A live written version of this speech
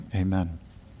Amen.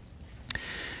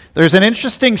 There's an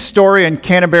interesting story in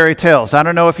Canterbury Tales. I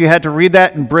don't know if you had to read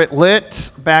that in Brit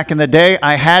Lit back in the day.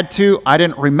 I had to. I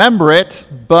didn't remember it,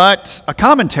 but a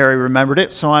commentary remembered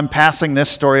it, so I'm passing this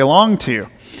story along to you.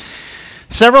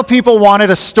 Several people wanted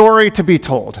a story to be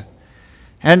told.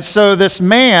 And so this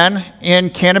man in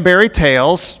Canterbury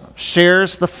Tales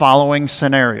shares the following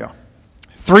scenario.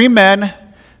 3 men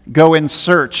go in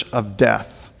search of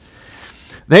death.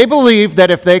 They believe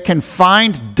that if they can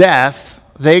find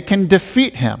death, they can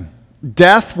defeat him.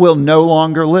 Death will no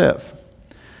longer live.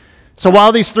 So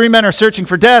while these 3 men are searching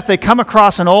for death, they come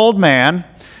across an old man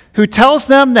who tells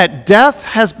them that death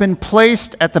has been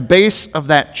placed at the base of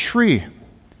that tree.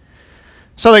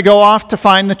 So they go off to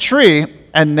find the tree,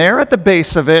 and there at the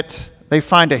base of it, they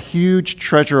find a huge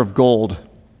treasure of gold.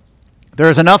 There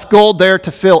is enough gold there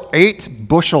to fill 8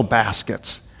 bushel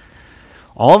baskets.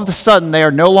 All of a sudden, they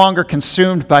are no longer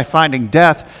consumed by finding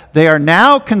death. They are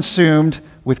now consumed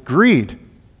with greed.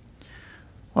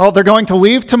 Well, they're going to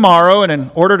leave tomorrow, and in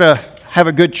order to have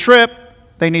a good trip,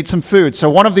 they need some food. So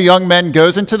one of the young men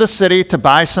goes into the city to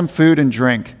buy some food and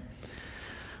drink.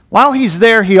 While he's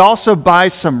there, he also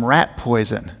buys some rat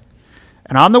poison.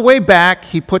 And on the way back,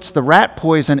 he puts the rat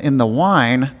poison in the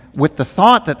wine with the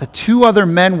thought that the 2 other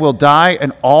men will die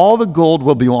and all the gold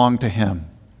will belong to him.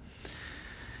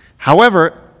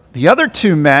 However, the other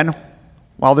 2 men,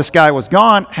 while this guy was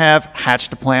gone, have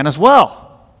hatched a plan as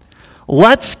well.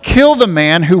 Let's kill the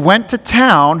man who went to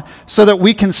town so that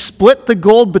we can split the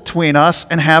gold between us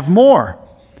and have more.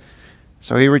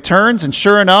 So he returns, and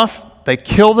sure enough, they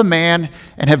kill the man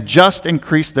and have just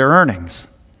increased their earnings.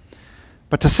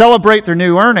 But to celebrate their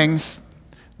new earnings,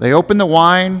 they open the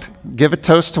wine, give a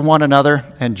toast to one another,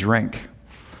 and drink.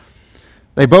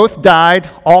 They both died,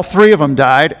 all 3 of them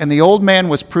died, and the old man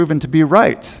was proven to be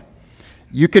right.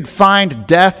 You could find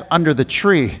death under the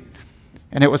tree,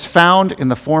 and it was found in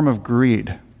the form of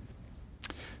greed.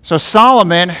 So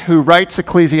Solomon, who writes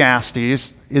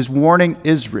Ecclesiastes, is warning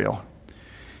Israel.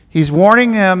 He's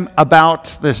warning them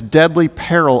about this deadly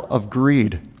peril of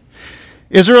greed.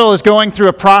 Israel is going through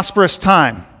a prosperous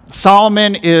time.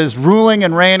 Solomon is ruling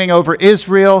and reigning over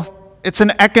Israel. It's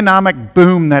an economic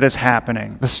boom that is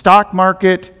happening. The stock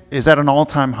market is at an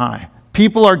all-time high.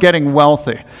 People are getting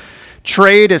wealthy.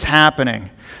 Trade is happening.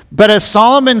 But as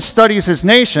Solomon studies his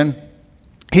nation,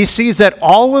 he sees that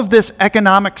all of this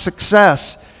economic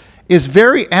success is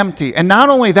very empty. And not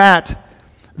only that,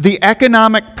 the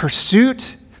economic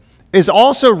pursuit is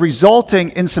also resulting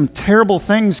in some terrible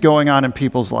things going on in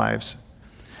people's lives.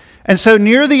 And so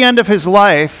near the end of his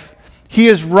life, he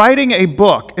is writing a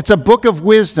book. It's a book of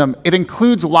wisdom. It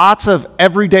includes lots of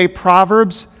everyday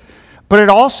proverbs, but it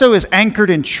also is anchored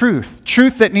in truth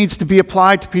that needs to be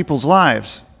applied to people's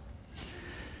lives.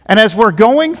 And as we're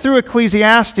going through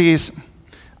Ecclesiastes,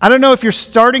 I don't know if you're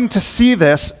starting to see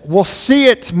this. We'll see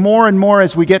it more and more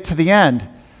as we get to the end.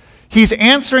 He's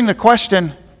answering the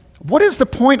question, what is the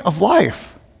point of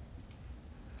life?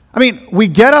 I mean, we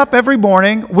get up every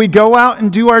morning, we go out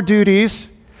and do our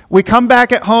duties, we come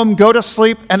back at home, go to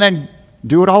sleep, and then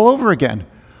do it all over again.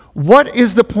 What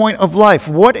is the point of life?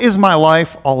 What is my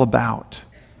life all about?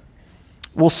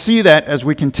 We'll see that as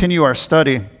we continue our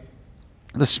study.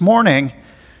 This morning,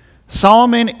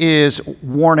 Solomon is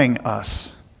warning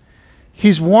us.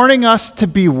 He's warning us to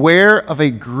beware of a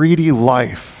greedy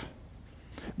life.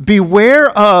 Beware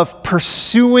of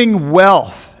pursuing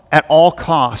wealth at all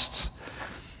costs.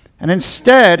 And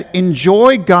instead,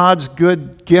 enjoy God's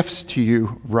good gifts to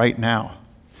you right now.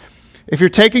 If you're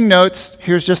taking notes,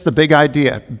 here's just the big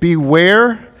idea.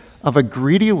 Beware of a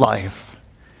greedy life,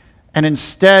 and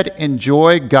instead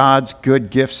enjoy God's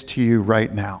good gifts to you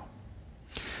right now.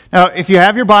 Now, if you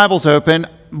have your Bibles open,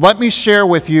 let me share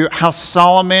with you how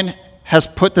Solomon has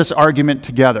put this argument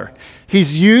together.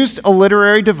 He's used a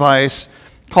literary device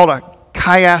called a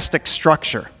chiastic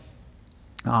structure.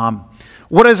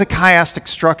 What is a chiastic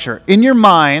structure? In your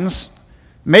minds,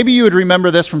 maybe you would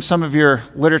remember this from some of your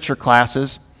literature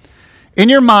classes. In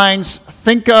your minds,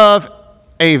 think of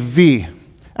a V.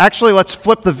 Actually, let's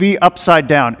flip the V upside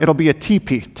down. It'll be a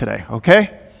TP today,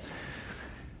 okay?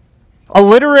 A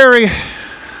literary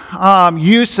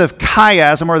use of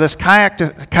chiasm, or this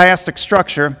chiastic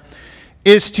structure,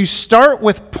 is to start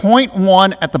with point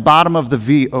 1 at the bottom of the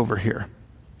V over here.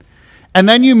 And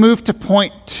then you move to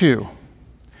point 2.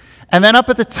 And then up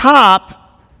at the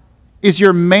top is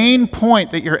your main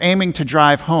point that you're aiming to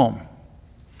drive home.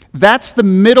 That's the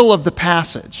middle of the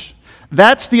passage.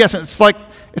 That's the essence.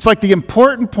 It's like the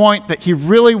important point that he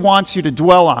really wants you to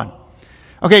dwell on.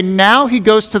 Okay, now he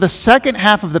goes to the second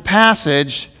half of the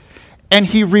passage, and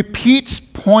he repeats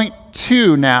point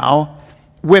 2 now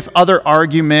with other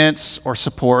arguments or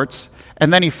supports,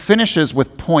 and then he finishes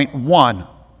with point one.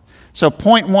 So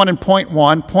point one and point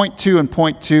one, point two and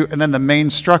point two, and then the main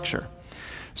structure.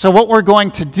 So what we're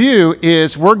going to do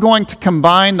is we're going to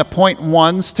combine the point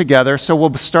ones together. So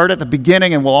we'll start at the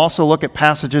beginning and we'll also look at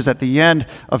passages at the end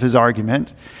of his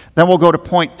argument. Then we'll go to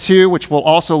point two, which we'll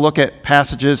also look at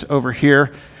passages over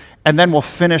here. And then we'll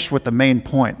finish with the main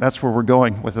point. That's where we're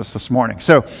going with this morning.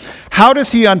 So how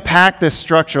does he unpack this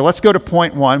structure? Let's go to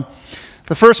point one.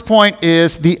 The first point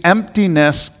is the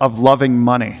emptiness of loving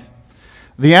money.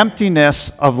 The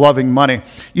emptiness of loving money.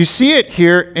 You see it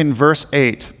here in verse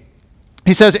 8.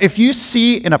 He says, if you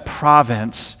see in a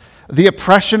province the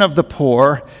oppression of the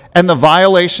poor and the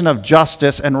violation of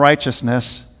justice and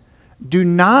righteousness, do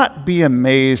not be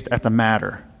amazed at the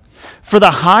matter. For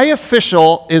the high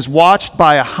official is watched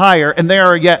by a higher, and there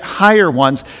are yet higher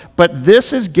ones, but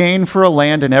this is gain for a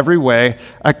land in every way,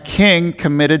 a king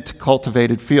committed to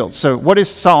cultivated fields. So what is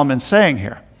Solomon saying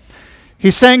here?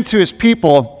 He's saying to his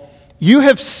people, you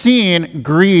have seen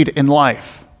greed in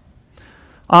life.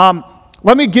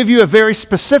 Let me give you a very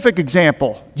specific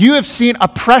example. You have seen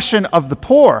oppression of the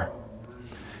poor.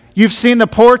 You've seen the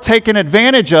poor taken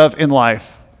advantage of in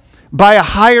life by a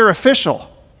higher official.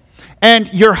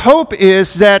 And your hope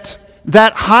is that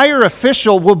that higher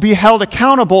official will be held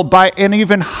accountable by an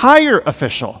even higher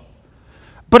official.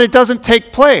 But it doesn't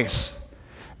take place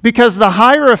because the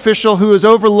higher official who is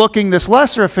overlooking this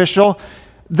lesser official,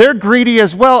 they're greedy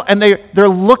as well, and they're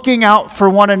looking out for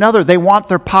one another. They want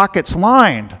their pockets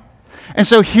lined. And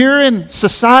so here in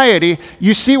society,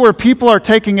 you see where people are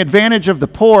taking advantage of the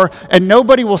poor and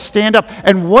nobody will stand up.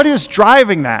 And what is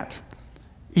driving that?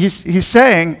 He's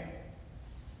saying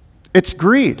it's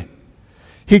greed.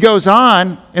 He goes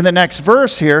on in the next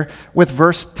verse here with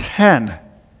verse 10.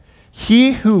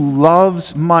 He who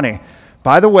loves money.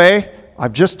 By the way,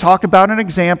 I've just talked about an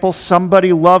example.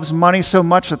 Somebody loves money so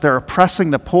much that they're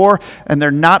oppressing the poor and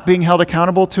they're not being held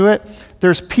accountable to it.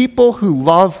 There's people who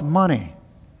love money.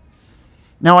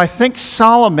 Now, I think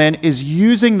Solomon is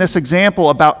using this example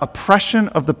about oppression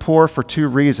of the poor for two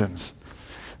reasons.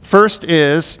 First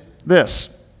is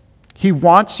this. He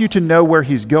wants you to know where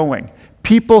he's going.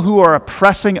 People who are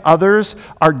oppressing others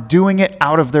are doing it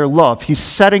out of their love. He's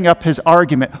setting up his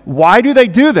argument. Why do they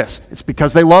do this? It's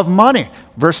because they love money.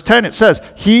 Verse 10, it says,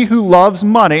 he who loves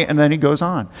money, and then he goes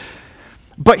on.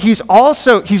 But he's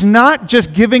not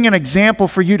just giving an example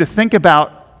for you to think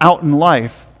about out in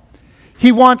life.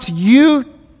 He wants you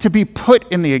to be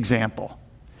put in the example.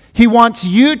 He wants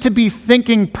you to be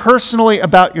thinking personally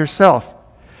about yourself.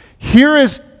 Here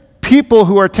is people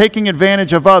who are taking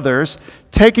advantage of others,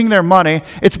 taking their money.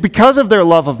 It's because of their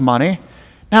love of money.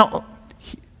 Now,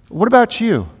 what about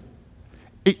you?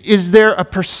 Is there a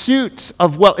pursuit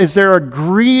of wealth? Is there a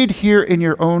greed here in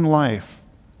your own life?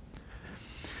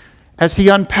 As he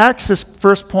unpacks this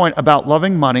first point about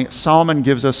loving money, Solomon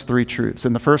gives us three truths,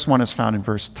 and the first one is found in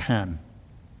verse 10.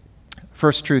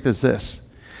 First truth is this: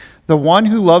 the one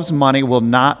who loves money will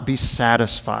not be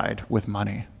satisfied with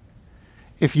money.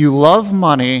 If you love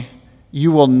money,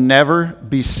 you will never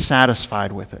be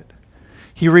satisfied with it.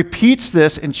 He repeats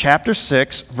this in chapter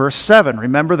 6, verse 7.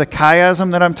 Remember the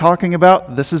chiasm that I'm talking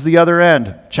about? This is the other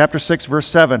end. Chapter 6, verse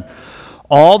 7.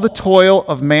 All the toil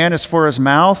of man is for his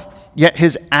mouth, yet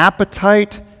his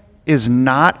appetite is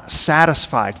not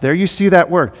satisfied. There you see that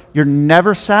word. You're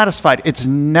never satisfied. It's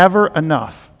never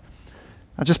enough.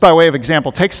 Now, just by way of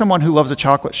example, take someone who loves a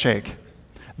chocolate shake.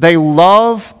 They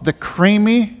love the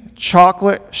creamy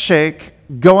chocolate shake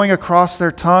going across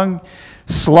their tongue,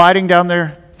 sliding down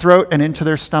their throat and into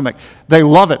their stomach. They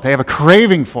love it. They have a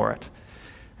craving for it.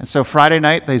 And so Friday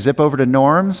night, they zip over to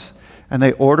Norm's and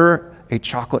they order a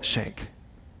chocolate shake.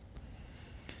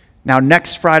 Now,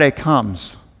 next Friday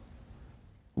comes.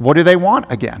 What do they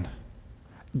want again?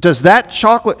 Does that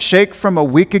chocolate shake from a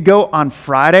week ago on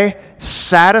Friday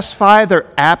satisfy their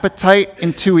appetite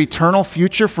into eternal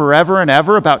future forever and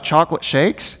ever about chocolate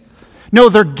shakes? No,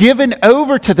 they're given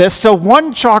over to this, so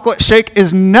one chocolate shake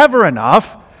is never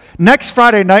enough. Next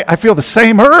Friday night, I feel the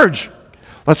same urge.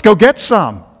 Let's go get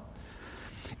some.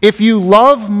 If you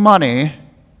love money,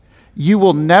 you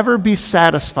will never be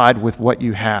satisfied with what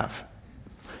you have.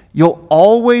 You'll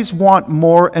always want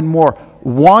more and more.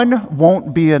 One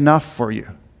won't be enough for you.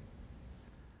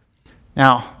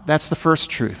 Now, that's the first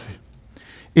truth.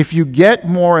 If you get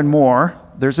more and more,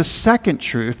 there's a second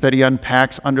truth that he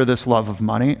unpacks under this love of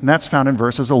money, and that's found in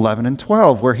verses 11 and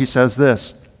 12, where he says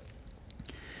this: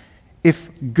 if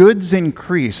goods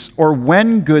increase, or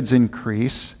when goods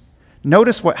increase,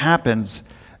 notice what happens.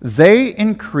 They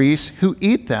increase who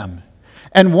eat them.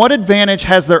 And what advantage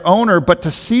has their owner but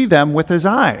to see them with his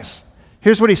eyes?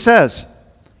 Here's what he says.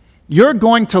 You're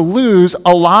going to lose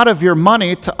a lot of your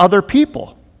money to other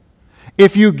people.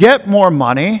 If you get more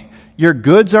money, your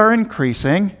goods are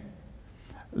increasing.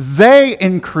 They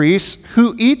increase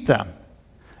who eat them.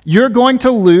 You're going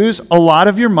to lose a lot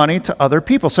of your money to other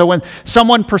people. So when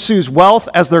someone pursues wealth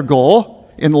as their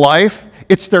goal in life,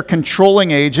 it's their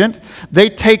controlling agent. They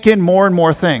take in more and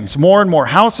more things, more and more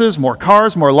houses, more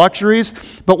cars, more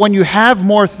luxuries. But when you have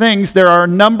more things, there are a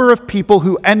number of people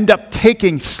who end up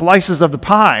taking slices of the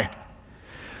pie.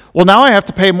 Well, now I have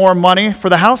to pay more money for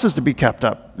the houses to be kept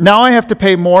up. Now I have to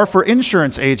pay more for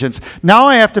insurance agents. Now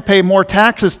I have to pay more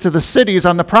taxes to the cities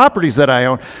on the properties that I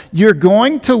own. You're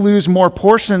going to lose more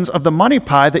portions of the money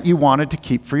pie that you wanted to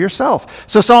keep for yourself.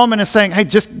 So Solomon is saying, hey,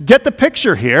 just get the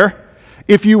picture here.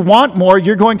 If you want more,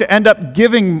 you're going to end up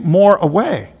giving more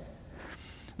away.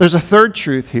 There's a third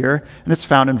truth here, and it's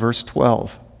found in verse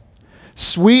 12.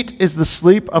 Sweet is the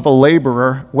sleep of a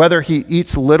laborer, whether he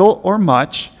eats little or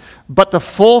much, but the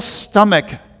full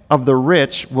stomach of the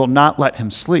rich will not let him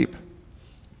sleep.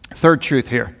 Third truth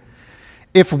here.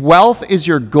 If wealth is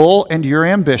your goal and your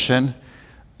ambition,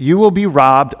 you will be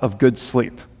robbed of good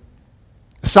sleep.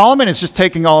 Solomon is just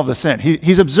taking all of this in.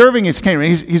 He's observing his kingdom.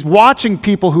 He's watching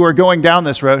people who are going down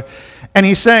this road, and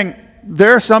he's saying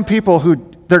there are some people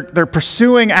who they're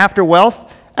pursuing after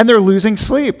wealth, and they're losing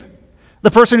sleep.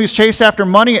 The person who's chased after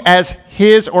money as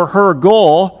his or her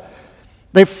goal,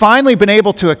 they've finally been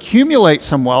able to accumulate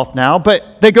some wealth now,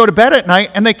 but they go to bed at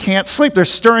night and they can't sleep. They're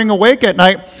stirring awake at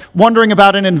night, wondering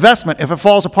about an investment. If it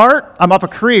falls apart, I'm up a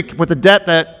creek with a debt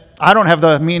that I don't have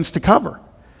the means to cover.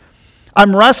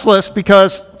 I'm restless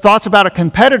because thoughts about a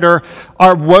competitor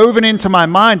are woven into my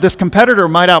mind. This competitor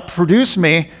might outproduce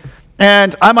me,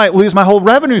 and I might lose my whole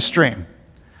revenue stream.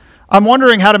 I'm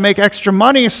wondering how to make extra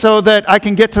money so that I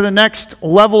can get to the next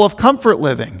level of comfort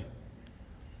living.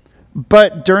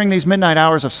 But during these midnight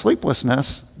hours of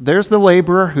sleeplessness, there's the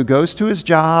laborer who goes to his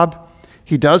job,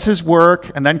 he does his work,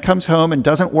 and then comes home and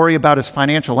doesn't worry about his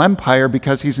financial empire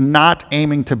because he's not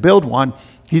aiming to build one.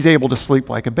 He's able to sleep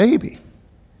like a baby.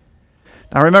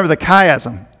 Now remember the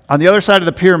chiasm. On the other side of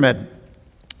the pyramid,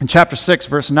 in chapter 6,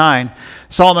 verse 9,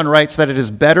 Solomon writes that it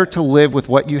is better to live with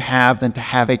what you have than to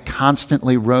have a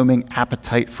constantly roaming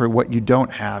appetite for what you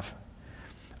don't have.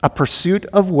 A pursuit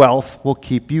of wealth will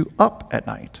keep you up at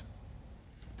night.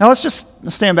 Now let's just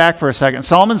stand back for a second.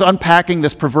 Solomon's unpacking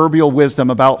this proverbial wisdom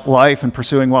about life and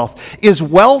pursuing wealth. Is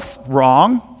wealth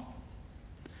wrong?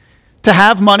 To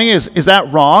have money, is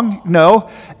that wrong? No.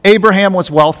 Abraham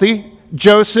was wealthy.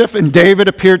 Joseph and David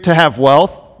appeared to have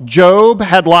wealth. Job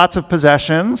had lots of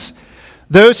possessions.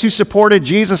 Those who supported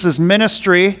Jesus'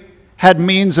 ministry had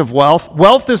means of wealth.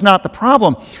 Wealth is not the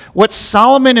problem. What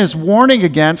Solomon is warning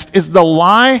against is the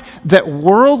lie that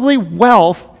worldly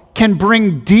wealth can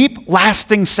bring deep,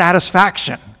 lasting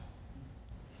satisfaction.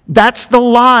 That's the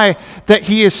lie that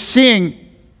he is seeing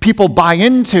people buy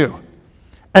into.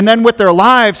 And then with their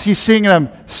lives, he's seeing them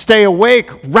stay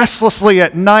awake restlessly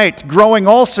at night, growing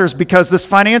ulcers because this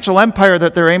financial empire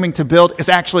that they're aiming to build is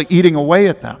actually eating away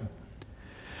at them.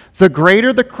 The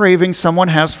greater the craving someone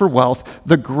has for wealth,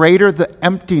 the greater the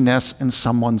emptiness in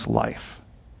someone's life.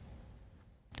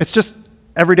 It's just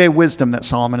everyday wisdom that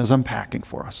Solomon is unpacking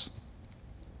for us.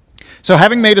 So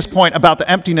having made his point about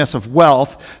the emptiness of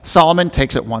wealth, Solomon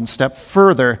takes it one step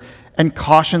further and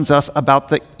cautions us about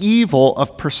the evil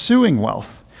of pursuing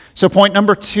wealth. So point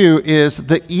number 2 is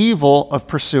the evil of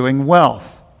pursuing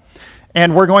wealth.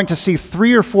 And we're going to see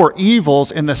 3 or 4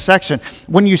 evils in this section.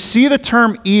 When you see the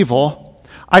term evil,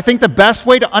 I think the best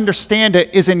way to understand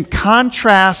it is in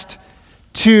contrast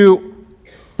to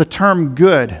the term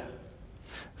good.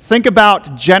 Think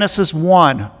about Genesis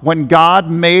 1. When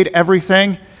God made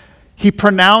everything, he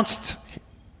pronounced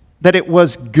that it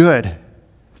was good.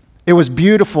 It was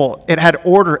beautiful. It had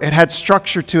order. It had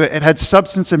structure to it. It had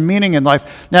substance and meaning in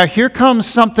life. Now here comes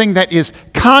something that is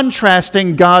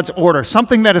contrasting God's order,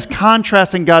 something that is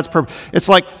contrasting God's purpose. It's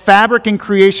like fabric in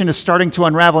creation is starting to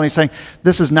unravel, and he's saying,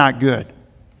 this is not good.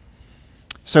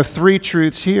 So 3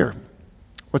 truths here.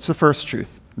 What's the first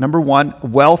truth? Number 1,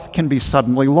 wealth can be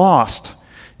suddenly lost.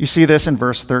 You see this in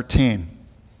verse 13.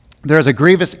 There is a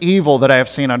grievous evil that I have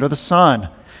seen under the sun.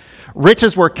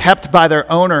 Riches were kept by their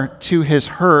owner to his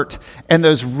hurt, and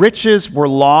those riches were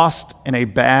lost in a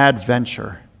bad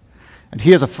venture. And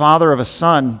he is a father of a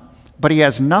son, but he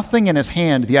has nothing in his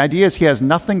hand. The idea is he has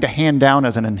nothing to hand down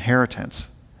as an inheritance.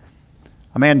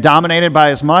 A man dominated by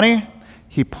his money,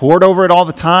 he poured over it all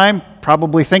the time,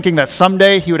 probably thinking that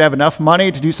someday he would have enough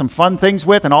money to do some fun things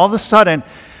with, and all of a sudden,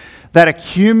 that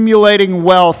accumulating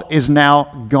wealth is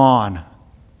now gone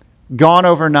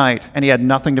overnight, and he had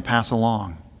nothing to pass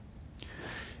along.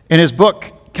 In his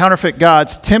book, Counterfeit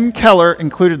Gods, Tim Keller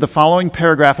included the following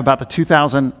paragraph about the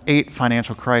 2008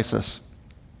 financial crisis.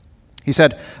 He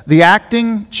said, "The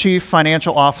acting chief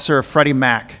financial officer of Freddie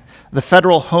Mac, the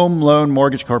Federal Home Loan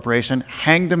Mortgage Corporation,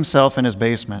 hanged himself in his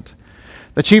basement.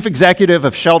 The chief executive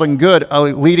of Sheldon Good, a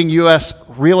leading U.S.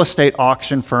 real estate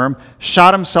auction firm,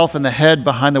 shot himself in the head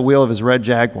behind the wheel of his red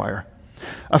Jaguar.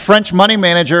 A French money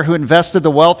manager who invested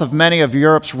the wealth of many of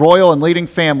Europe's royal and leading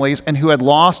families and who had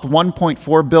lost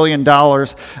 $1.4 billion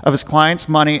of his clients'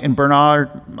 money in Bernard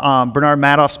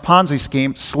Madoff's Ponzi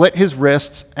scheme slit his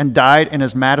wrists and died in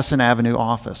his Madison Avenue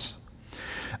office.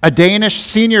 A Danish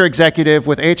senior executive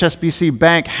with HSBC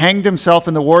Bank hanged himself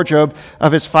in the wardrobe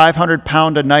of his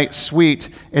 500-pound-a-night suite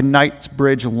in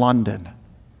Knightsbridge, London."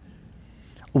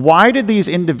 Why did these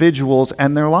individuals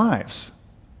end their lives?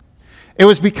 It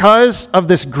was because of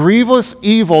this grievous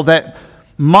evil that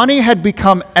money had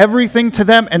become everything to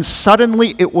them, and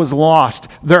suddenly it was lost.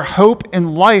 Their hope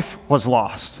in life was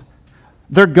lost.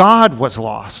 Their God was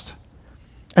lost.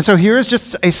 And so here's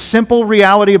just a simple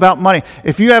reality about money.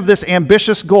 If you have this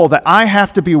ambitious goal that I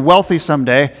have to be wealthy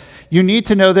someday, you need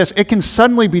to know this. It can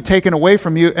suddenly be taken away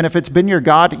from you, and if it's been your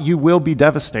God, you will be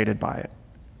devastated by it.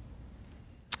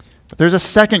 But there's a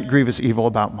second grievous evil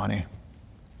about money.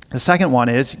 The second one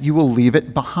is you will leave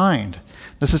it behind.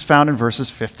 This is found in verses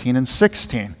 15 and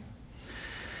 16.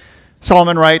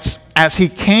 Solomon writes, "As he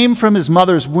came from his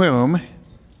mother's womb,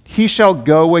 he shall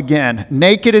go again,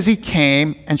 naked as he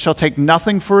came, and shall take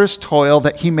nothing for his toil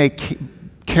that he may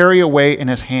carry away in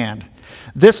his hand.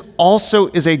 This also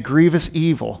is a grievous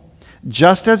evil.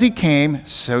 Just as he came,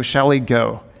 so shall he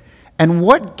go. And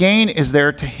what gain is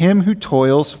there to him who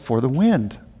toils for the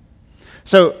wind?"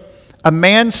 So a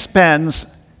man spends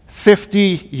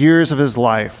 50 years of his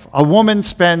life. A woman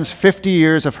spends 50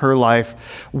 years of her life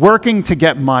working to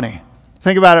get money.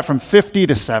 Think about it, from 50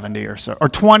 to 70 or so, or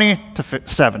 20 to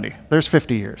 70. There's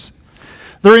 50 years.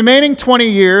 The remaining 20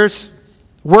 years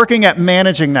working at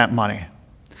managing that money.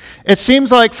 It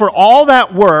seems like for all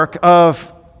that work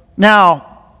of now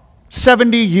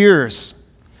 70 years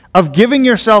of giving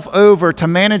yourself over to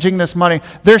managing this money,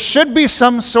 there should be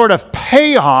some sort of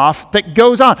payoff that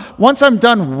goes on. Once I'm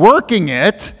done working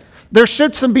it, there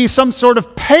should be some sort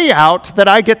of payout that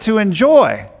I get to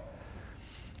enjoy.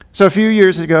 So a few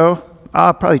years ago,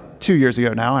 probably 2 years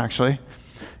ago now, actually,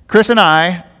 Chris and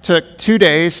I took 2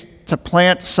 days to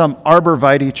plant some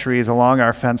arborvitae trees along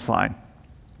our fence line.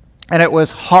 And it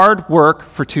was hard work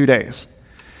for 2 days.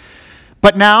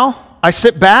 But now I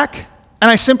sit back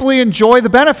and I simply enjoy the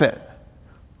benefit.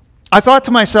 I thought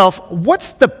to myself,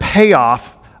 what's the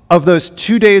payoff of those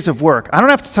 2 days of work? I don't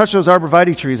have to touch those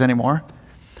arborvitae trees anymore.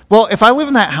 Well, if I live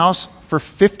in that house for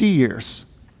 50 years,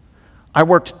 I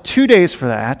worked 2 days for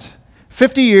that.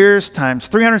 50 years times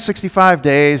 365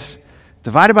 days,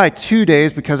 divided by 2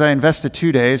 days because I invested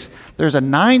 2 days, there's a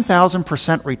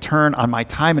 9,000% return on my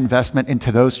time investment into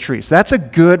those trees. That's a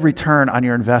good return on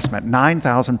your investment,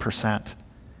 9,000%.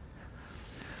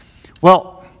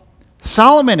 Well,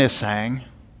 Solomon is saying,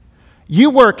 you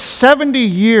work 70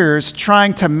 years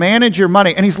trying to manage your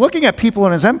money, and he's looking at people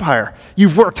in his empire.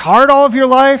 You've worked hard all of your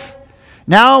life.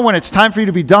 Now, when it's time for you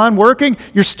to be done working,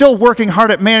 you're still working hard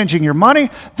at managing your money.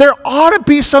 There ought to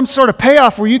be some sort of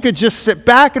payoff where you could just sit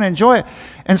back and enjoy it.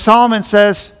 And Solomon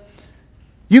says,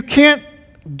 you can't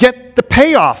get the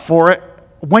payoff for it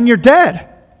when you're dead.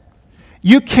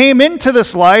 You came into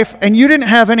this life and you didn't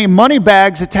have any money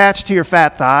bags attached to your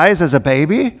fat thighs as a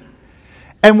baby.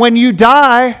 And when you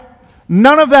die,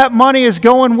 none of that money is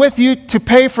going with you to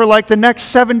pay for like the next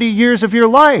 70 years of your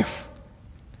life.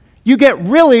 You get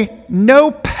really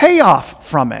no payoff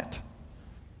from it.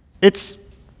 It's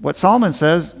what Solomon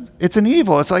says, it's an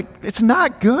evil. It's like, it's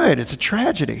not good. It's a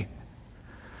tragedy.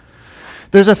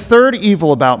 There's a third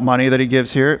evil about money that he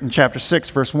gives here in chapter 6,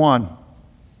 verse 1.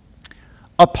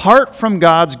 Apart from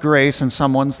God's grace in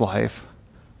someone's life,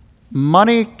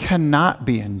 money cannot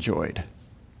be enjoyed.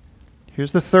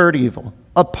 Here's the third evil.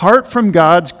 Apart from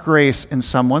God's grace in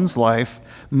someone's life,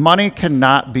 money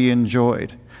cannot be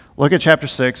enjoyed. Look at chapter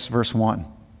 6, verse 1.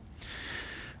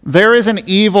 There is an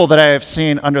evil that I have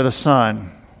seen under the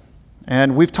sun.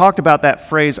 And we've talked about that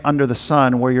phrase, under the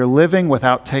sun, where you're living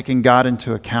without taking God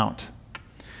into account.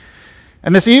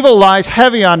 And this evil lies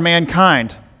heavy on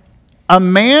mankind. A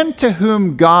man to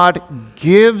whom God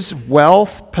gives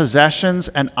wealth, possessions,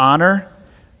 and honor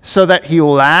so that he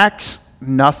lacks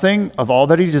nothing of all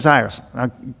that he desires.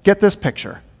 Now, get this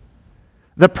picture.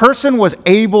 The person was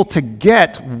able to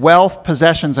get wealth,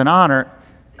 possessions, and honor,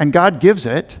 and God gives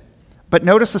it. But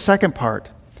notice the second part.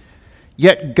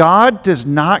 Yet God does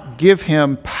not give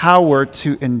him power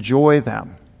to enjoy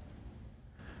them.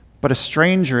 but a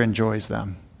stranger enjoys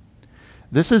them.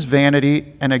 This is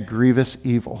vanity and a grievous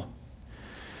evil.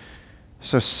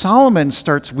 So Solomon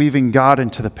starts weaving God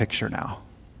into the picture now.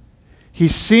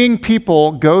 He's seeing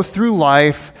people go through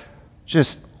life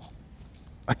just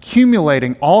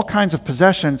accumulating all kinds of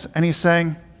possessions, and he's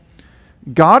saying,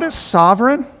 God is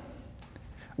sovereign.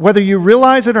 Whether you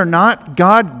realize it or not,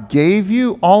 God gave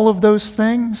you all of those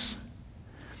things.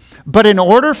 But in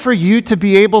order for you to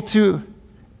be able to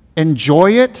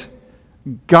enjoy it,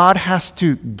 God has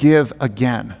to give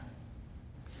again.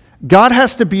 God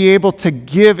has to be able to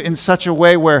give in such a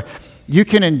way where you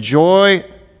can enjoy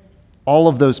all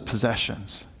of those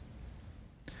possessions.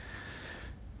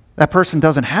 That person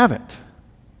doesn't have it.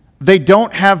 They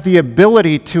don't have the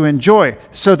ability to enjoy.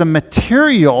 So the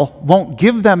material won't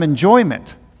give them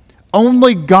enjoyment.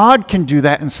 Only God can do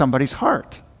that in somebody's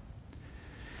heart.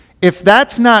 If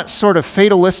that's not sort of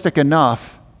fatalistic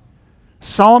enough,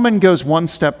 Solomon goes one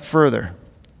step further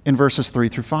in verses 3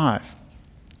 through 5.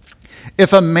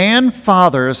 If a man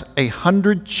fathers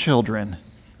 100 children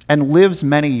and lives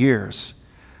many years.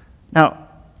 Now,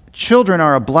 children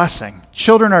are a blessing.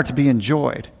 Children are to be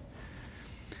enjoyed.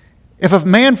 If a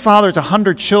man fathers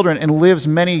 100 children and lives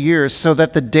many years, so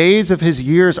that the days of his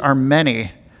years are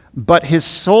many, but his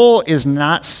soul is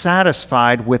not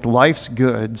satisfied with life's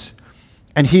goods,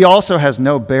 and he also has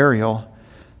no burial,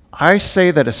 I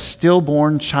say that a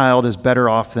stillborn child is better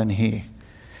off than he.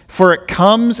 For it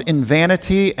comes in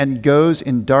vanity and goes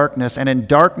in darkness, and in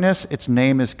darkness its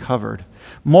name is covered.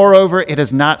 Moreover, it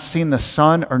has not seen the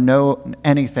sun or know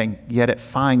anything, yet it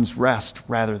finds rest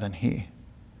rather than he.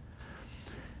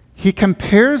 He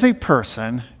compares a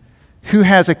person who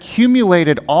has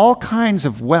accumulated all kinds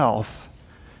of wealth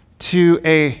to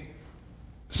a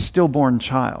stillborn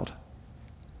child.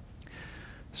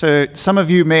 So some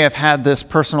of you may have had this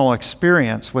personal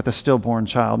experience with a stillborn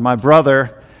child. My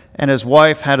brother and his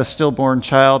wife had a stillborn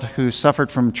child who suffered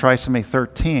from trisomy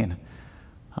 13,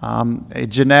 a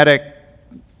genetic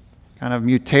kind of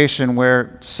mutation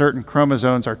where certain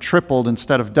chromosomes are tripled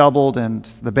instead of doubled, and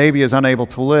the baby is unable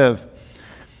to live.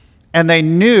 And they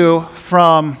knew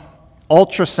from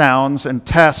ultrasounds and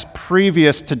tests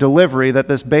previous to delivery that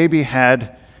this baby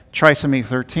had trisomy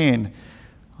 13.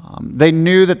 They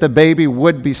knew that the baby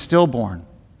would be stillborn.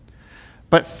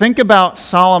 But think about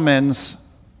Solomon's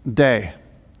day.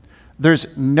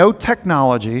 There's no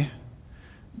technology,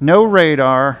 no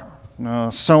radar, no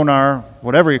sonar,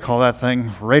 whatever you call that thing,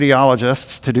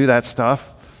 radiologists to do that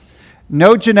stuff,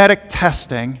 no genetic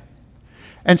testing.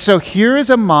 And so here is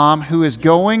a mom who is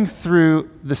going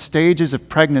through the stages of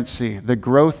pregnancy, the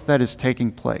growth that is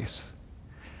taking place.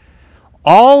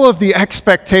 All of the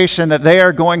expectation that they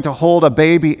are going to hold a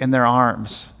baby in their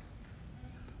arms.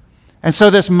 And so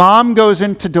this mom goes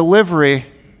into delivery,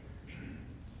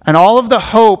 and all of the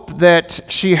hope that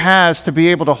she has to be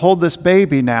able to hold this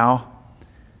baby now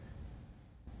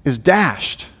is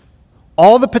dashed.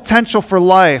 All the potential for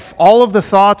life, all of the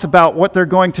thoughts about what they're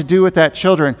going to do with that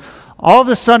children, all of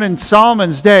a sudden in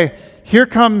Solomon's day, here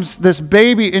comes this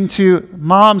baby into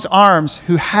mom's arms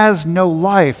who has no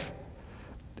life.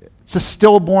 It's a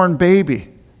stillborn baby.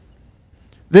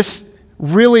 This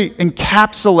really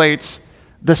encapsulates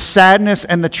the sadness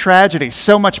and the tragedy.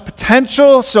 So much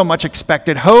potential, so much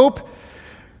expected hope.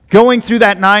 Going through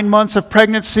that 9 months of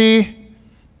pregnancy,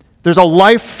 there's a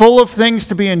life full of things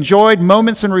to be enjoyed,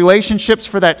 moments and relationships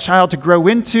for that child to grow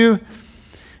into,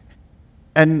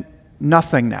 and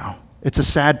nothing now. It's a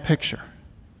sad picture.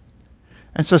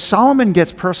 And so Solomon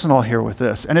gets personal here with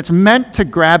this, and it's meant to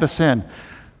grab us in.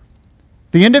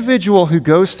 The individual who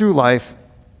goes through life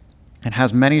and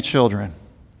has many children,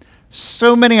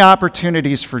 so many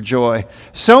opportunities for joy,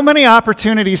 so many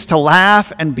opportunities to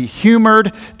laugh and be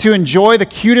humored, to enjoy the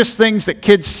cutest things that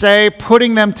kids say,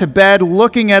 putting them to bed,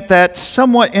 looking at that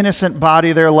somewhat innocent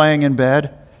body there laying in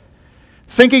bed.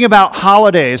 Thinking about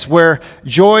holidays where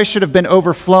joy should have been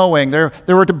overflowing. There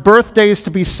were birthdays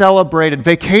to be celebrated,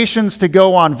 vacations to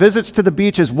go on, visits to the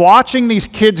beaches, watching these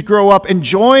kids grow up,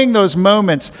 enjoying those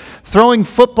moments, throwing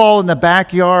football in the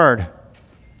backyard,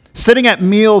 sitting at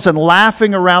meals and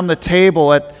laughing around the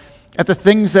table at the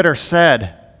things that are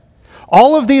said.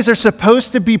 All of these are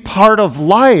supposed to be part of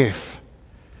life.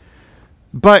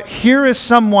 But here is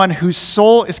someone whose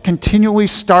soul is continually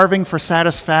starving for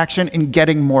satisfaction and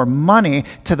getting more money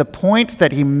to the point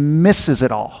that he misses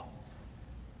it all.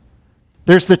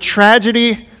 There's the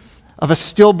tragedy of a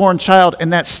stillborn child,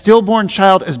 and that stillborn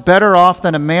child is better off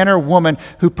than a man or woman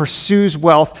who pursues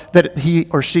wealth that he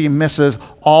or she misses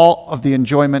all of the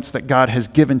enjoyments that God has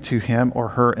given to him or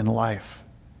her in life.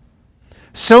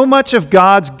 So much of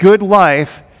God's good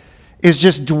life is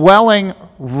just dwelling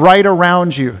right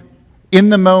around you. in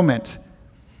the moment.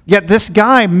 Yet this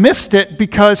guy missed it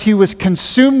because he was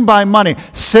consumed by money,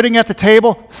 sitting at the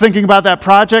table, thinking about that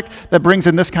project that brings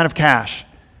in this kind of cash.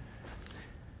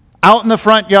 Out in the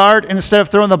front yard, instead of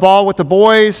throwing the ball with the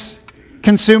boys,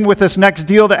 consumed with this next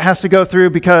deal that has to go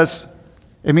through because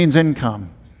it means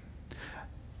income.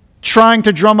 Trying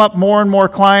to drum up more and more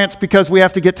clients because we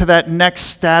have to get to that next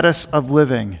status of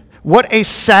living. What a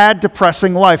sad,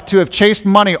 depressing life to have chased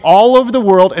money all over the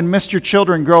world and missed your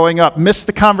children growing up, missed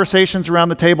the conversations around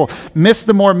the table, missed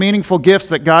the more meaningful gifts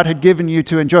that God had given you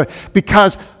to enjoy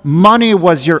because money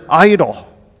was your idol.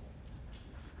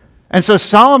 And so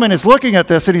Solomon is looking at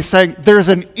this and he's saying, there's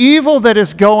an evil that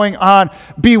is going on.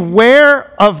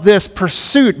 Beware of this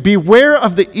pursuit. Beware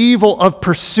of the evil of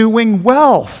pursuing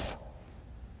wealth.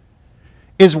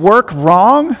 Is work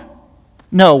wrong?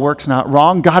 No, work's not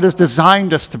wrong. God has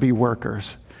designed us to be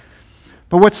workers.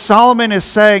 But what Solomon is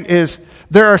saying is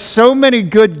there are so many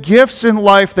good gifts in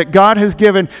life that God has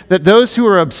given that those who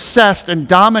are obsessed and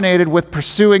dominated with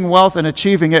pursuing wealth and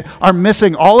achieving it are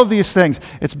missing all of these things.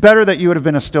 It's better that you would have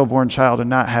been a stillborn child and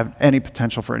not have any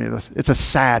potential for any of this. It's a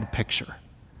sad picture.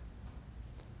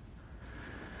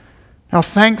 Now,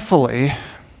 thankfully,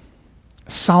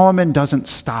 Solomon doesn't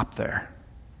stop there.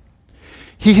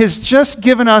 He has just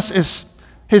given us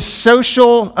his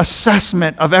social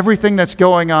assessment of everything that's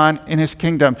going on in his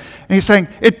kingdom. And he's saying,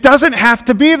 it doesn't have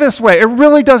to be this way. It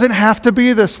really doesn't have to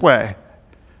be this way.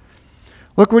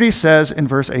 Look what he says in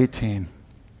verse 18.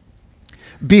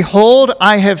 Behold,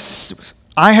 I have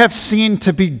seen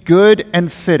to be good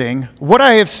and fitting. What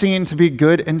I have seen to be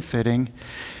good and fitting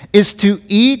is to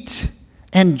eat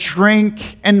and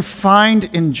drink and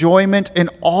find enjoyment in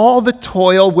all the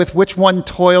toil with which one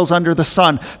toils under the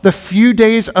sun, the few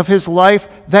days of his life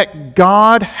that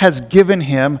God has given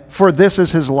him, for this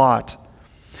is his lot.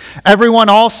 Everyone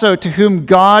also to whom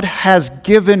God has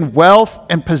given wealth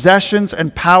and possessions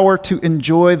and power to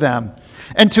enjoy them,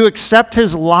 and to accept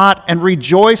his lot and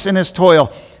rejoice in his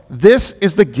toil, this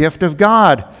is the gift of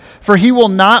God. For he will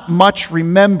not much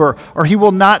remember, or he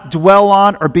will not dwell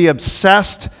on or be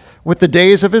obsessed with the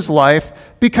days of his life,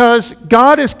 because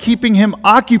God is keeping him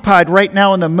occupied right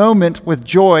now in the moment with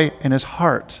joy in his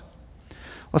heart.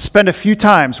 Let's spend a few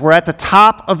times. We're at the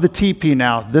top of the TP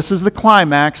now. This is the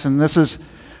climax, and this is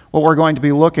what we're going to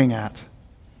be looking at.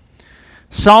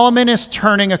 Solomon is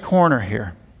turning a corner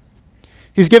here.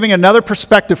 He's giving another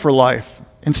perspective for life.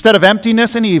 Instead of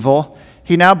emptiness and evil,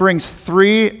 he now brings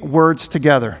three words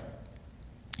together.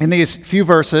 In these few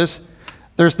verses,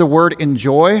 there's the word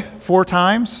enjoy 4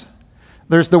 times.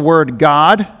 There's the word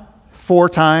God 4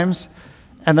 times,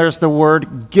 and there's the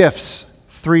word gifts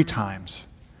 3 times.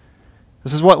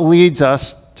 This is what leads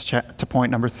us to point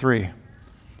number 3.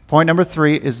 Point number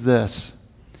 3 is this.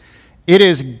 It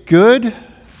is good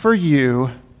for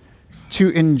you to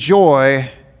enjoy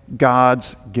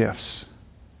God's gifts.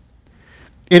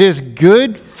 It is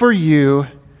good for you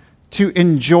to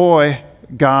enjoy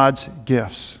God's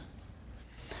gifts.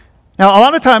 Now, a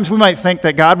lot of times we might think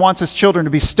that God wants his children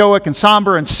to be stoic and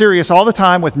somber and serious all the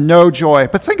time with no joy.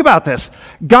 But think about this.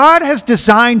 God has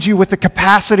designed you with the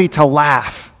capacity to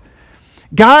laugh.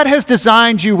 God has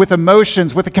designed you with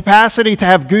emotions, with the capacity to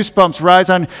have goosebumps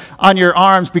rise on your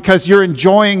arms because you're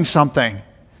enjoying something.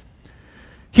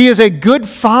 He is a good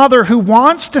father who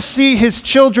wants to see his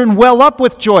children well up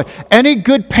with joy. Any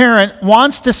good parent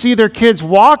wants to see their kids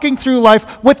walking through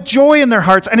life with joy in their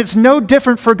hearts, and it's no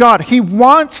different for God. He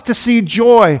wants to see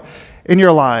joy in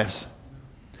your lives.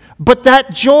 But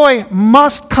that joy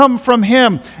must come from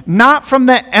him, not from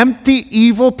the empty,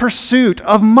 evil pursuit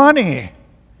of money.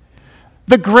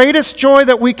 The greatest joy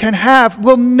that we can have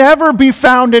will never be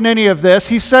found in any of this.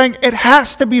 He's saying it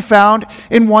has to be found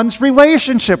in one's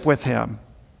relationship with him.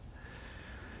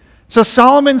 So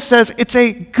Solomon says it's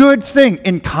a good thing,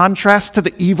 in contrast to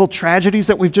the evil tragedies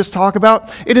that we've just talked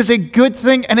about. It is a good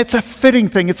thing and it's a fitting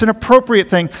thing. It's an appropriate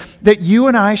thing that you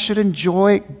and I should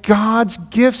enjoy God's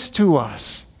gifts to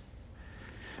us.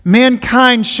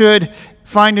 Mankind should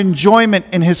find enjoyment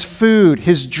in his food,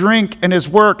 his drink, and his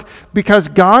work because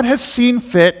God has seen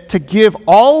fit to give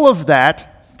all of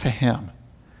that to him.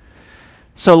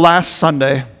 So last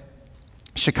Sunday,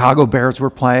 Chicago Bears were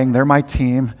playing. They're my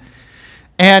team.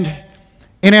 And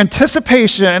in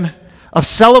anticipation of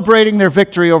celebrating their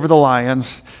victory over the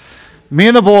Lions, me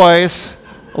and the boys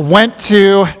went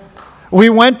to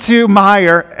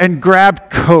Meijer and grabbed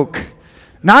Coke.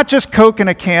 Not just Coke in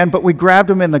a can, but we grabbed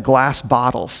them in the glass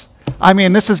bottles. I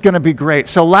mean, this is going to be great.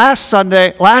 So last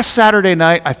Saturday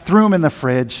night, I threw them in the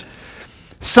fridge.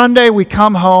 Sunday, we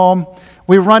come home.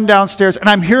 We run downstairs, and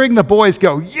I'm hearing the boys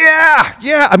go, yeah,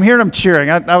 yeah. I'm hearing them cheering.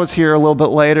 I was here a little bit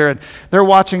later, and they're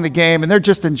watching the game, and they're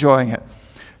just enjoying it.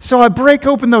 So I break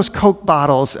open those Coke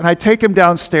bottles, and I take them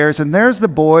downstairs, and there's the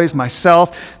boys,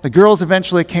 myself. The girls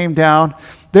eventually came down.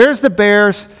 There's the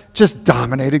Bears just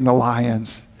dominating the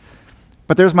Lions.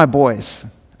 But there's my boys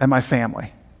and my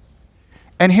family.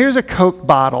 And here's a Coke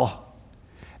bottle.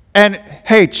 And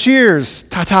hey, cheers,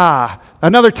 ta-ta,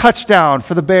 another touchdown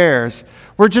for the Bears.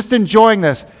 We're just enjoying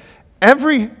this.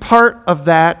 Every part of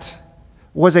that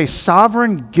was a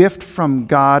sovereign gift from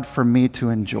God for me to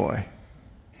enjoy.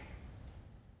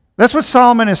 That's what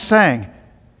Solomon is saying.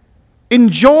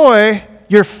 Enjoy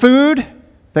your food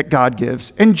that God gives.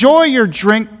 Enjoy your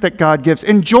drink that God gives.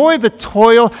 Enjoy the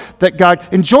toil that God,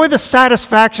 enjoy the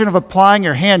satisfaction of applying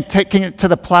your hand, taking it to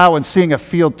the plow and seeing a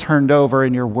field turned over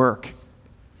in your work.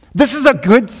 This is a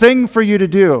good thing for you to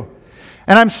do.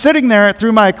 And I'm sitting there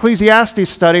through my Ecclesiastes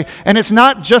study, and it's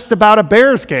not just about a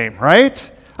Bears game,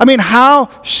 right? I mean, how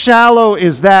shallow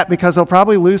is that? Because they'll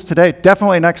probably lose today,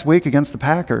 definitely next week against the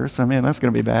Packers. I mean, that's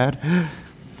going to be bad.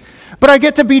 But I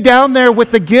get to be down there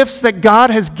with the gifts that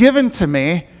God has given to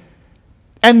me.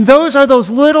 And those are those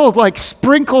little like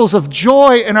sprinkles of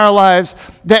joy in our lives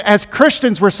that as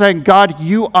Christians we're saying, God,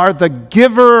 you are the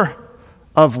giver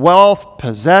of wealth,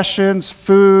 possessions,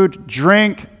 food,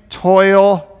 drink,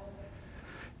 toil.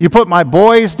 You put my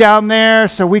boys down there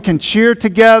so we can cheer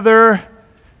together.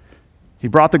 He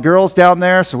brought the girls down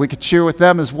there so we could cheer with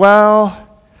them as well.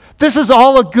 This is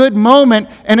all a good moment,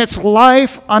 and it's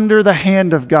life under the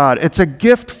hand of God. It's a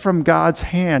gift from God's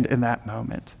hand in that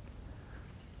moment.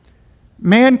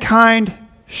 Mankind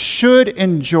should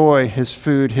enjoy his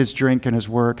food, his drink, and his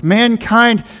work.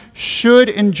 Mankind should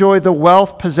enjoy the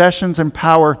wealth, possessions, and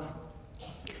power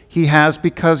he has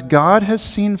because God has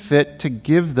seen fit to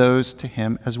give those to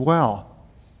him as well.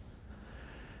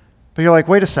 But you're like,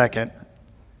 wait a second.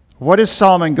 What is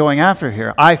Solomon going after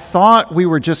here? I thought we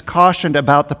were just cautioned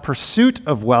about the pursuit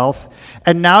of wealth,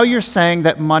 and now you're saying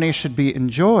that money should be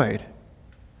enjoyed.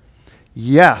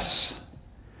 Yes,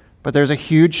 but there's a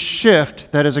huge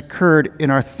shift that has occurred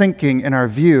in our thinking, in our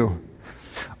view.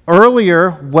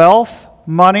 Earlier, wealth,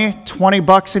 money,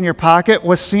 $20 in your pocket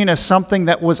was seen as something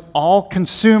that was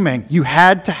all-consuming. You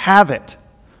had to have it.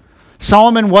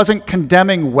 Solomon wasn't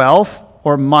condemning wealth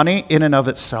or money in and of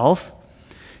itself.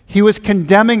 He was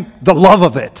condemning the love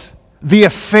of it, the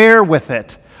affair with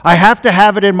it. I have to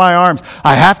have it in my arms.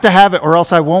 I have to have it or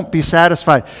else I won't be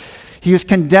satisfied. He was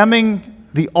condemning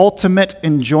the ultimate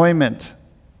enjoyment.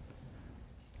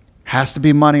 Has to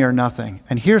be money or nothing.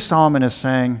 And here Solomon is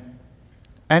saying,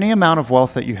 any amount of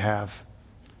wealth that you have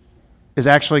is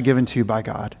actually given to you by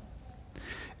God.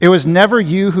 It was never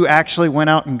you who actually went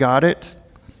out and got it.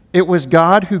 It was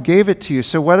God who gave it to you.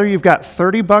 So whether you've got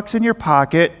 $30 in your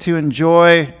pocket to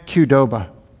enjoy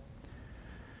Qdoba,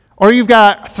 or you've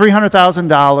got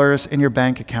 $300,000 in your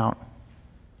bank account,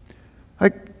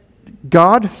 like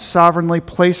God sovereignly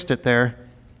placed it there.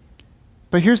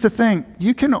 But here's the thing,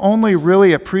 you can only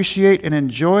really appreciate and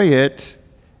enjoy it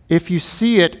if you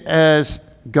see it as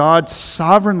God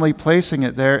sovereignly placing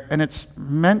it there, and it's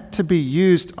meant to be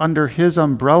used under his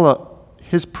umbrella,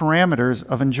 his parameters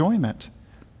of enjoyment.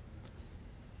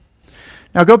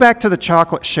 Now go back to the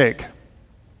chocolate shake.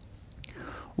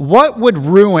 What would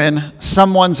ruin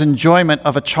someone's enjoyment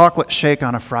of a chocolate shake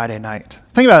on a Friday night?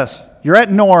 Think about this. You're at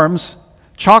Norm's,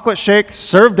 chocolate shake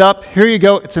served up, here you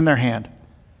go, it's in their hand.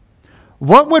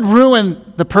 What would ruin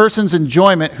the person's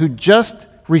enjoyment who just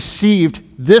received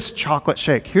this chocolate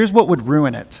shake? Here's what would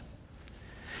ruin it.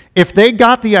 If they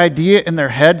got the idea in their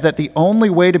head that the only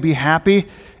way to be happy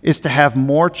is to have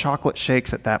more chocolate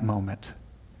shakes at that moment.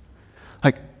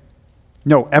 Like,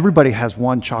 no, everybody has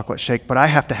one chocolate shake, but I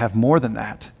have to have more than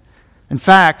that. In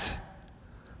fact,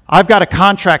 I've got a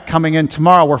contract coming in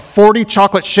tomorrow where 40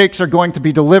 chocolate shakes are going to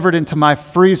be delivered into my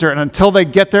freezer, and until they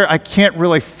get there, I can't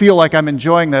really feel like I'm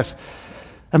enjoying this.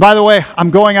 And by the way,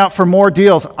 I'm going out for more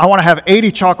deals. I want to have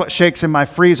 80 chocolate shakes in my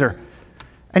freezer.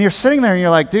 And you're sitting there and you're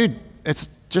like, dude, it's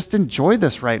just enjoy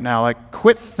this right now. Like,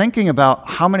 quit thinking about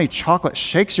how many chocolate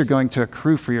shakes you're going to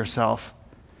accrue for yourself.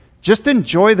 Just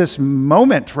enjoy this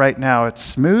moment right now. It's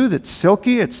smooth, it's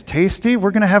silky, it's tasty.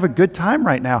 We're going to have a good time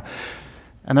right now.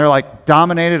 And they're like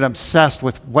dominated, obsessed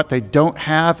with what they don't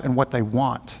have and what they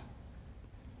want.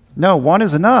 No, one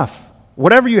is enough.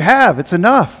 Whatever you have, it's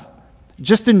enough.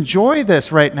 Just enjoy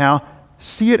this right now.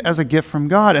 See it as a gift from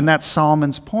God. And that's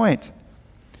Solomon's point.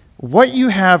 What you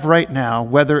have right now,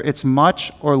 whether it's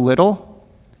much or little,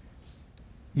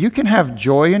 you can have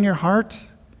joy in your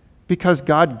heart because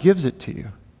God gives it to you.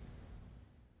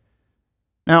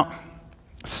 Now,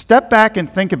 Step back and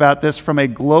think about this from a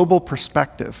global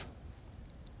perspective.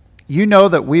 You know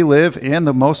that we live in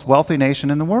the most wealthy nation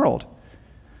in the world.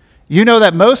 You know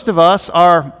that most of us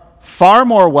are far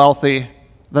more wealthy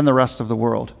than the rest of the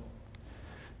world.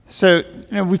 So,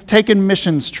 we've taken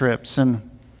missions trips, and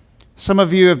some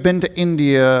of you have been to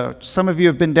India, some of you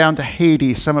have been down to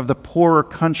Haiti, some of the poorer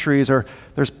countries, or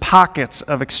there's pockets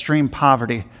of extreme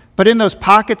poverty. But in those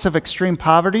pockets of extreme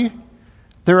poverty,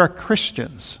 there are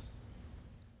Christians.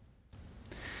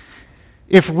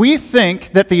 If we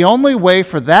think that the only way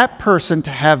for that person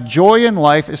to have joy in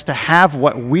life is to have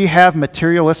what we have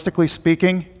materialistically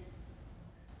speaking,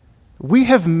 we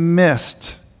have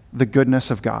missed the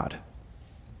goodness of God.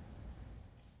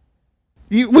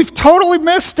 We've totally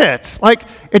missed it. Like,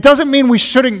 it doesn't mean we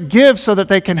shouldn't give so that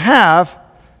they can have,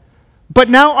 but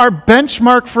now our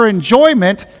benchmark for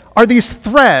enjoyment are these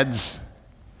threads.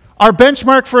 Our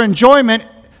benchmark for enjoyment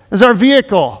is our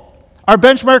vehicle. Our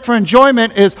benchmark for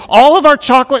enjoyment is all of our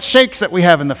chocolate shakes that we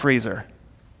have in the freezer.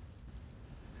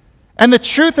 And the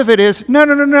truth of it is,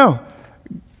 no.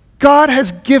 God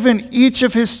has given each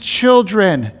of his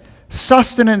children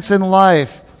sustenance in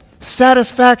life,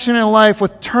 satisfaction in life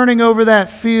with turning over that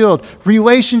field,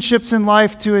 relationships in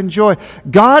life to enjoy.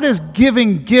 God is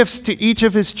giving gifts to each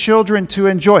of his children to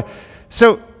enjoy.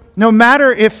 So no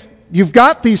matter if you've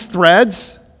got these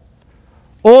threads,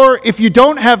 or if you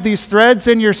don't have these threads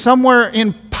and you're somewhere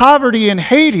in poverty in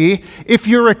Haiti, if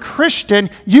you're a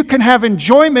Christian, you can have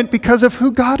enjoyment because of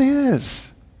who God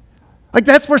is. Like,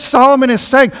 that's where Solomon is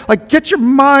saying, like, get your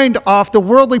mind off the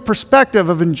worldly perspective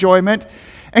of enjoyment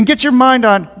and get your mind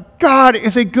on God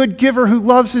is a good giver who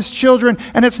loves his children,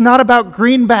 and it's not about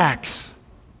greenbacks.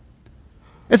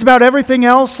 It's about everything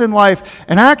else in life.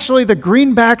 And actually, the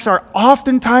greenbacks are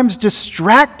oftentimes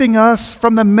distracting us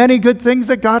from the many good things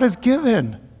that God has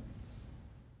given.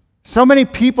 So many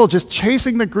people just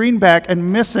chasing the greenback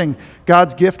and missing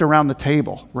God's gift around the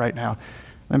table right now.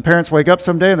 And parents wake up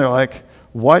someday and they're like,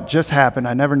 what just happened?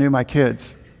 I never knew my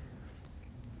kids.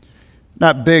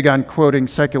 Not big on quoting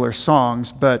secular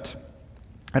songs, but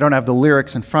I don't have the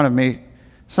lyrics in front of me.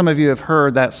 Some of you have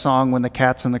heard that song, When the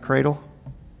Cat's in the Cradle,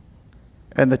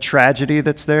 and the tragedy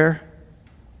that's there.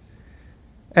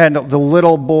 And the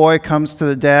little boy comes to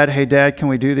the dad, hey, Dad, can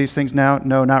we do these things now?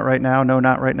 No, not right now. No,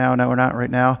 not right now. No, not right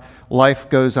now. Life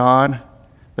goes on.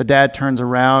 The dad turns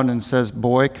around and says,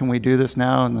 boy, can we do this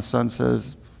now? And the son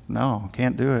says, no,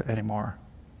 can't do it anymore.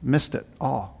 Missed it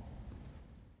all.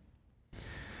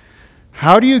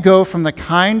 How do you go from the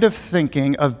kind of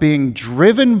thinking of being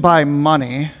driven by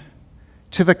money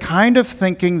to the kind of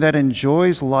thinking that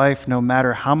enjoys life no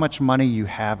matter how much money you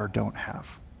have or don't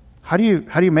have? How do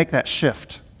you make that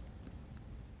shift?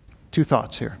 Two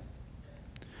thoughts here.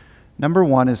 Number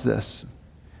one is this.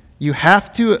 You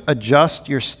have to adjust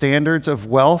your standards of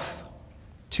wealth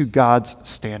to God's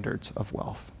standards of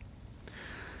wealth.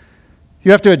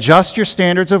 You have to adjust your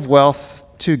standards of wealth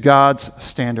to God's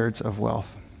standards of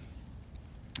wealth.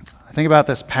 I think about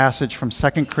this passage from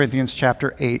 2 Corinthians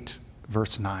chapter 8,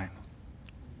 verse 9.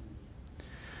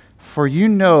 For you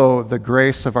know the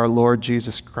grace of our Lord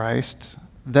Jesus Christ,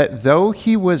 that though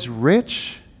he was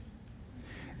rich,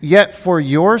 yet for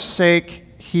your sake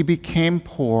he became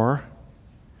poor,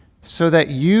 so that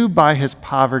you by his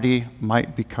poverty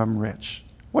might become rich.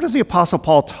 What is the Apostle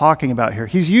Paul talking about here?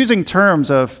 He's using terms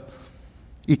of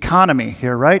economy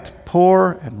here, right?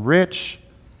 Poor and rich.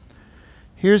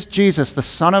 Here's Jesus, the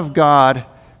Son of God,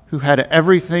 who had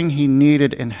everything he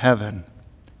needed in heaven.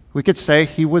 We could say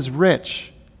he was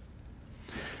rich.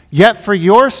 Yet for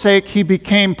your sake he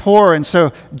became poor. And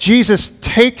so Jesus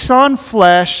takes on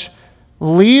flesh,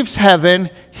 leaves heaven.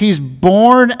 He's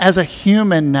born as a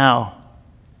human now.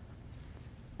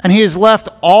 And he has left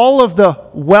all of the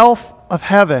wealth of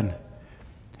heaven.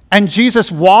 And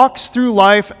Jesus walks through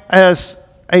life as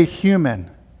a human.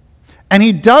 And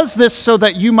he does this so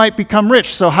that you might become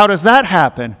rich. So how does that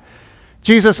happen?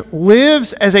 Jesus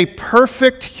lives as a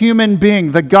perfect human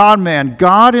being, the God-man,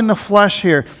 God in the flesh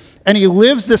here. And he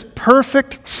lives this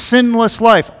perfect, sinless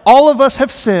life. All of us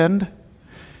have sinned,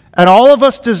 and all of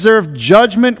us deserve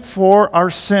judgment for our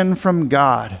sin from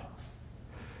God.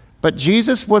 But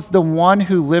Jesus was the one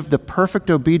who lived the perfect,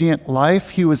 obedient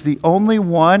life. He was the only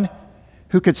one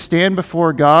who could stand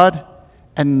before God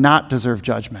and not deserve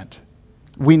judgment.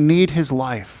 We need his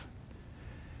life.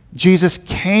 Jesus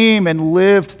came and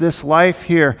lived this life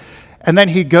here. And then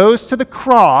he goes to the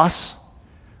cross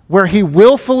where he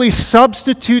willfully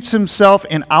substitutes himself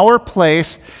in our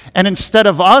place. And instead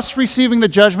of us receiving the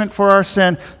judgment for our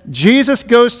sin, Jesus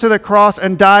goes to the cross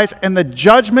and dies, and the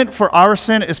judgment for our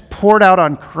sin is poured out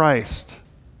on Christ.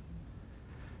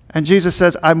 And Jesus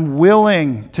says, I'm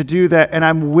willing to do that, and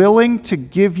I'm willing to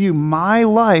give you my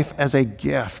life as a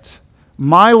gift,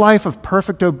 my life of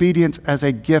perfect obedience as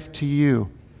a gift to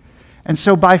you. And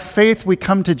so by faith, we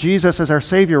come to Jesus as our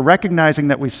Savior, recognizing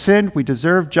that we've sinned, we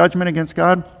deserve judgment against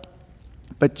God,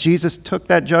 but Jesus took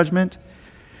that judgment,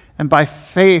 and by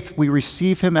faith, we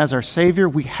receive him as our Savior.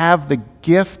 We have the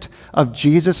gift of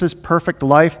Jesus' perfect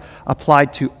life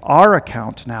applied to our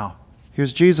account now.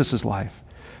 Here's Jesus' life.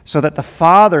 So that the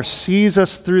Father sees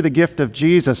us through the gift of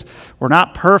Jesus. We're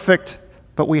not perfect,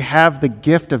 but we have the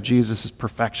gift of Jesus'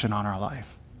 perfection on our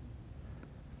life.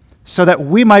 So that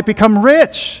we might become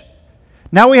rich.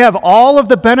 Now we have all of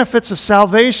the benefits of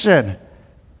salvation.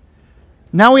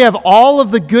 Now we have all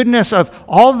of the goodness of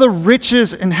all the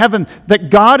riches in heaven that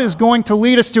God is going to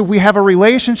lead us to. We have a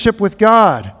relationship with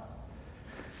God.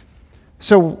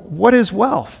 So what is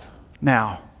wealth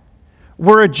now?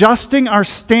 We're adjusting our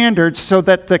standards so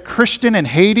that the Christian in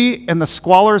Haiti and the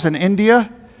squalors in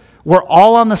India, we're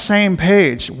all on the same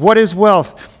page. What is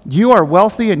wealth? You are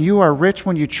wealthy and you are rich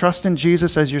when you trust in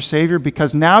Jesus as your Savior,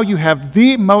 because now you have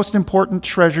the most important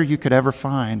treasure you could ever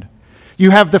find. You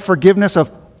have the forgiveness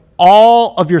of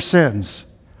all of your sins,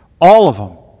 all of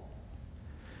them,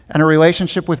 and a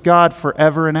relationship with God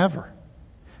forever and ever.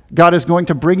 God is going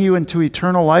to bring you into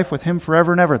eternal life with him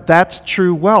forever and ever. That's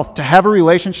true wealth. To have a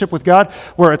relationship with God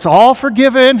where it's all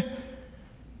forgiven,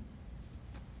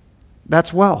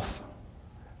 that's wealth.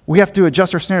 We have to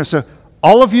adjust our standards. So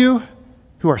all of you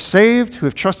who are saved, who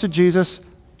have trusted Jesus,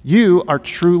 you are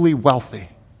truly wealthy.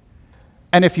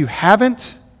 And if you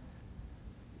haven't,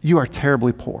 you are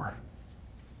terribly poor.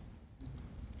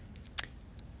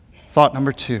 Thought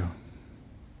number 2.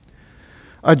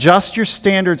 Adjust your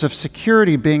standards of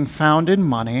security being found in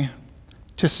money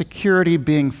to security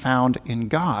being found in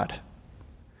God.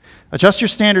 Adjust your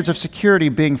standards of security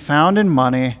being found in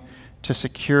money to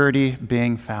security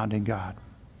being found in God.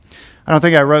 I don't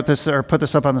think I wrote this or put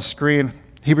this up on the screen.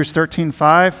 Hebrews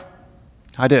 13:5.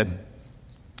 I did.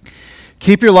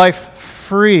 Keep your life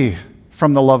free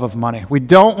from the love of money. We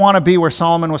don't want to be where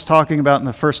Solomon was talking about in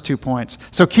the first 2 points.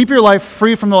 So keep your life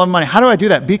free from the love of money. How do I do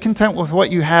that? Be content with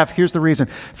what you have. Here's the reason.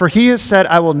 For he has said,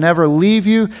 I will never leave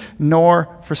you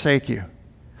nor forsake you.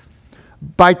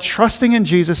 By trusting in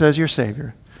Jesus as your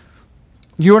Savior,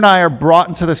 you and I are brought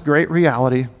into this great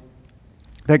reality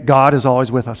that God is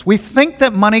always with us. We think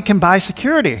that money can buy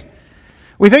security.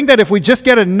 We think that if we just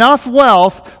get enough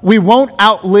wealth, we won't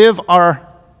outlive our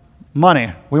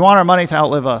money. We want our money to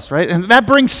outlive us, right? And that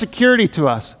brings security to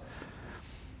us.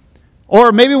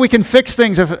 Or maybe we can fix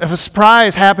things if a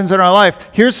surprise happens in our life.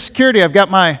 Here's security. I've got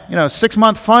my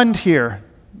 6-month fund here.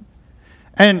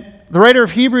 And the writer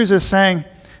of Hebrews is saying,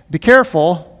 be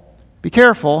careful. Be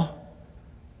careful.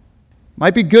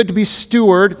 Might be good to be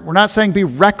steward. We're not saying be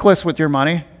reckless with your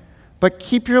money, but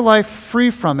keep your life free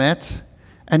from it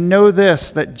and know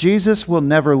this, that Jesus will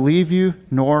never leave you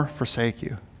nor forsake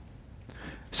you.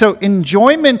 So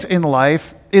enjoyment in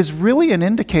life is really an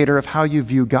indicator of how you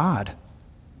view God.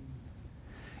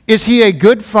 Is he a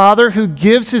good father who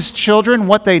gives his children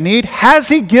what they need? Has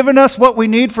he given us what we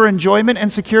need for enjoyment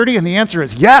and security? And the answer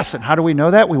is yes. And how do we know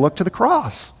that? We look to the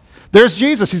cross. There's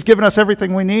Jesus. He's given us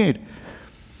everything we need.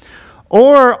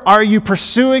 Or are you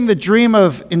pursuing the dream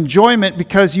of enjoyment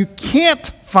because you can't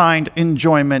find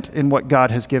enjoyment in what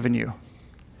God has given you?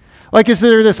 Like, is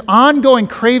there this ongoing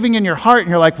craving in your heart, and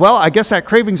you're like, well, I guess that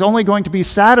craving's only going to be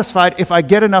satisfied if I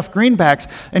get enough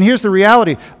greenbacks. And here's the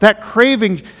reality. That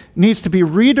craving needs to be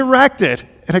redirected,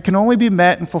 and it can only be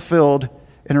met and fulfilled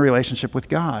in a relationship with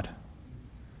God.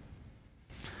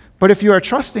 But if you are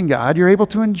trusting God, you're able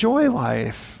to enjoy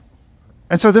life.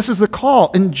 And so this is the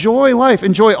call. Enjoy life.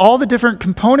 Enjoy all the different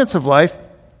components of life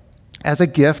as a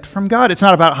gift from God. It's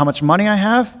not about how much money I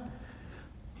have.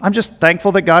 I'm just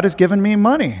thankful that God has given me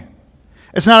money.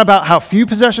 It's not about how few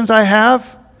possessions I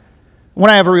have. When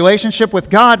I have a relationship with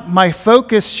God, my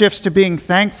focus shifts to being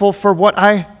thankful for what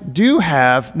I do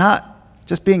have, not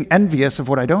just being envious of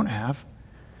what I don't have.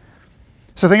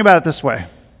 So think about it this way.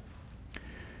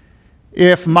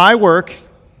 If my work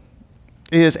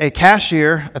is a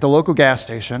cashier at the local gas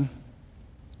station,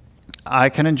 I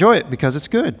can enjoy it because it's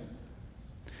good.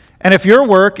 And if your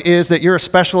work is that you're a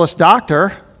specialist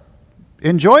doctor,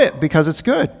 enjoy it because it's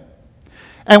good.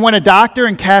 And when a doctor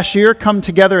and cashier come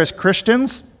together as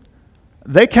Christians,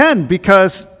 they can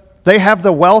because they have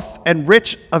the wealth and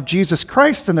rich of Jesus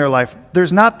Christ in their life.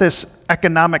 There's not this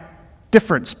economic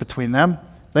difference between them.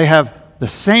 They have the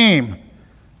same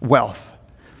wealth.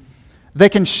 They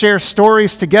can share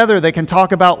stories together. They can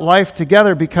talk about life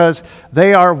together because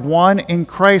they are one in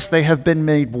Christ. They have been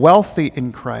made wealthy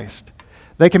in Christ.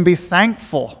 They can be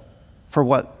thankful for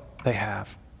what they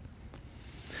have.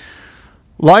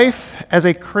 Life as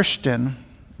a Christian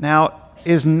now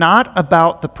is not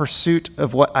about the pursuit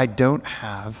of what I don't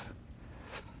have.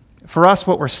 For us,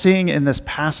 what we're seeing in this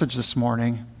passage this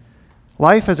morning,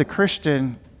 life as a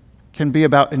Christian can be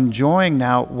about enjoying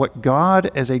now what God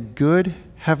as a good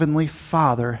Heavenly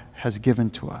Father has given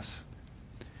to us.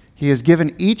 He has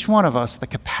given each one of us the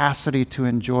capacity to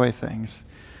enjoy things.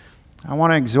 I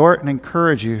want to exhort and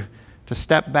encourage you to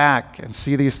step back and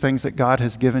see these things that God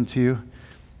has given to you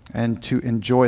and to enjoy